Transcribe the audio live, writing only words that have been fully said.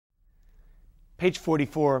Page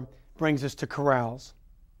 44 brings us to chorales.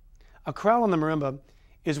 A chorale on the marimba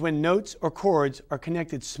is when notes or chords are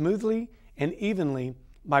connected smoothly and evenly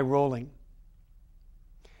by rolling.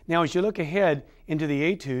 Now, as you look ahead into the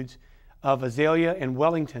etudes of Azalea and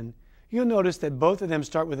Wellington, you'll notice that both of them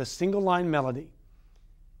start with a single line melody.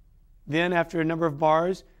 Then, after a number of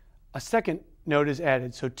bars, a second note is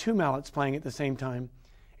added, so 2 mallets playing at the same time,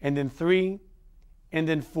 and then 3, and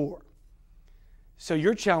then 4. So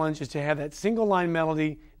your challenge is to have that single line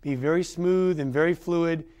melody be very smooth and very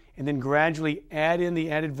fluid, and then gradually add in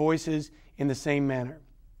the added voices in the same manner.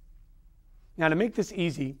 Now, to make this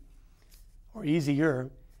easy, or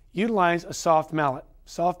easier, utilize a soft mallet.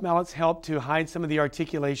 Soft mallets help to hide some of the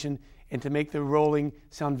articulation and to make the rolling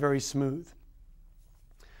sound very smooth.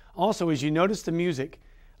 Also, as you notice the music,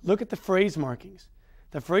 look at the phrase markings.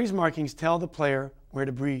 The phrase markings tell the player where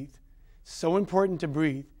to breathe. So important to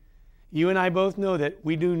breathe. You and I both know that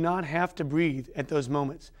we do not have to breathe at those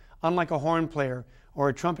moments, unlike a horn player or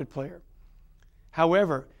a trumpet player.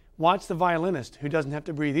 However, watch the violinist, who doesn't have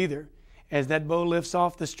to breathe either. As that bow lifts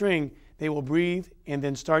off the string, they will breathe and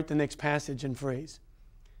then start the next passage and phrase.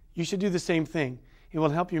 You should do the same thing. It will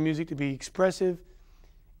help your music to be expressive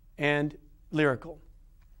and lyrical.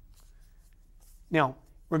 Now,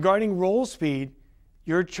 regarding roll speed,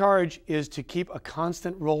 your charge is to keep a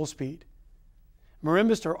constant roll speed.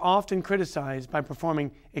 Marimbas are often criticized by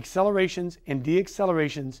performing accelerations and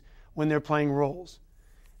deaccelerations when they're playing rolls.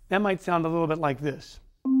 That might sound a little bit like this.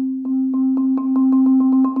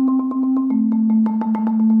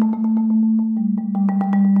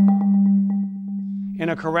 In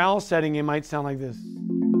a chorale setting, it might sound like this.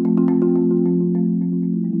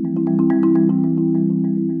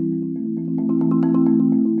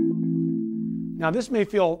 Now, this may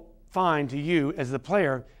feel fine to you as the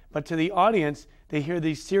player, but to the audience, they hear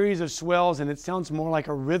these series of swells and it sounds more like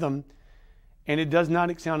a rhythm, and it does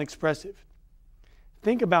not sound expressive.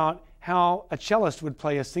 Think about how a cellist would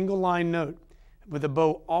play a single line note with the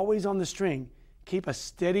bow always on the string. Keep a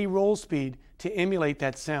steady roll speed to emulate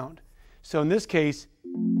that sound. So in this case,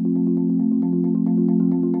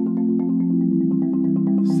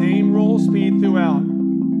 same roll speed throughout.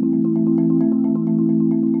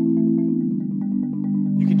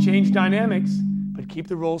 You can change dynamics, but keep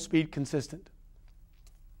the roll speed consistent.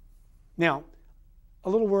 Now, a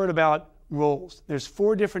little word about rolls. There's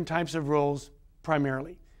 4 different types of rolls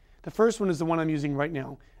primarily. The first one is the one I'm using right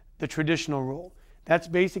now, the traditional roll. That's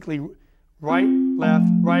basically right, left,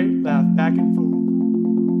 back and forth.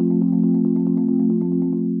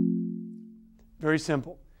 Very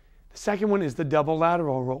simple. The second one is the double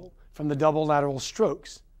lateral roll from the double lateral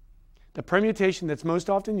strokes. The permutation that's most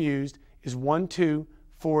often used is 1, 2,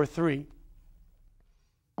 4, 3.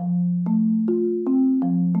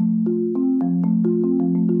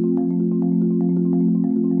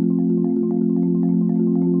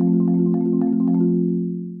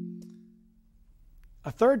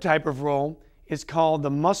 A third type of roll is called the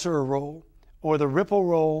musser roll, or the ripple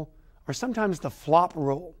roll, or sometimes the flop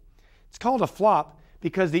roll. It's called a flop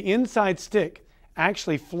because the inside stick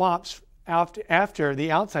actually flops after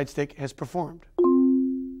the outside stick has performed.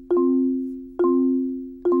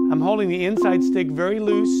 I'm holding the inside stick very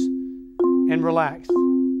loose and relaxed.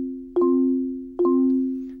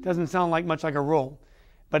 Doesn't sound like much like a roll,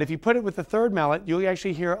 but if you put it with the third mallet, you'll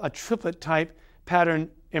actually hear a triplet type pattern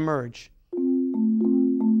emerge.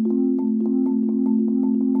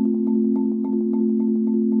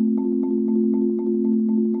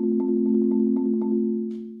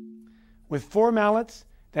 With 4 mallets,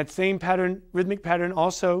 that same pattern, rhythmic pattern,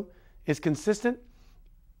 also is consistent,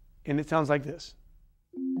 and it sounds like this.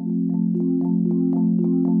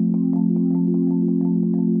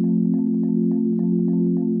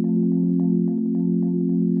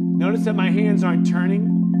 Notice that my hands aren't turning,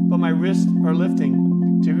 but my wrists are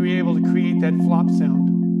lifting to be able to create that flop sound.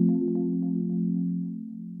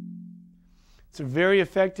 It's a very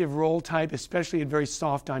effective roll type, especially at very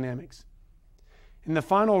soft dynamics. And the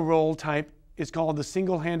final roll type is called the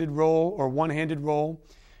single-handed roll or one-handed roll,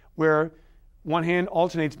 where one hand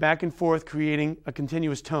alternates back and forth, creating a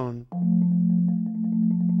continuous tone.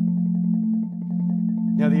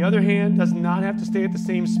 Now, the other hand does not have to stay at the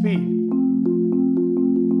same speed. It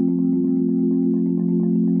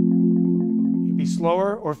can be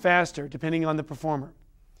slower or faster, depending on the performer.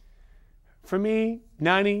 For me,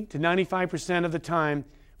 90 to 95% of the time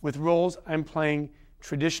with rolls, I'm playing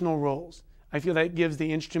traditional rolls. I feel that gives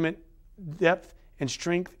the instrument depth and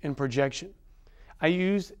strength and projection. I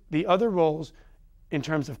use the other rolls in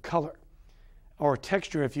terms of color or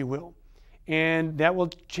texture, if you will, and that will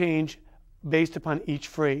change based upon each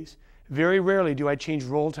phrase. Very rarely do I change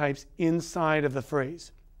roll types inside of the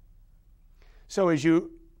phrase. So as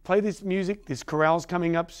you play this music, this chorale's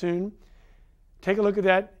coming up soon, take a look at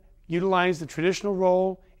that, utilize the traditional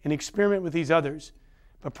roll, and experiment with these others.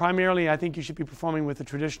 But primarily, I think you should be performing with the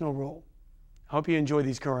traditional roll. I hope you enjoy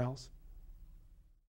these chorales.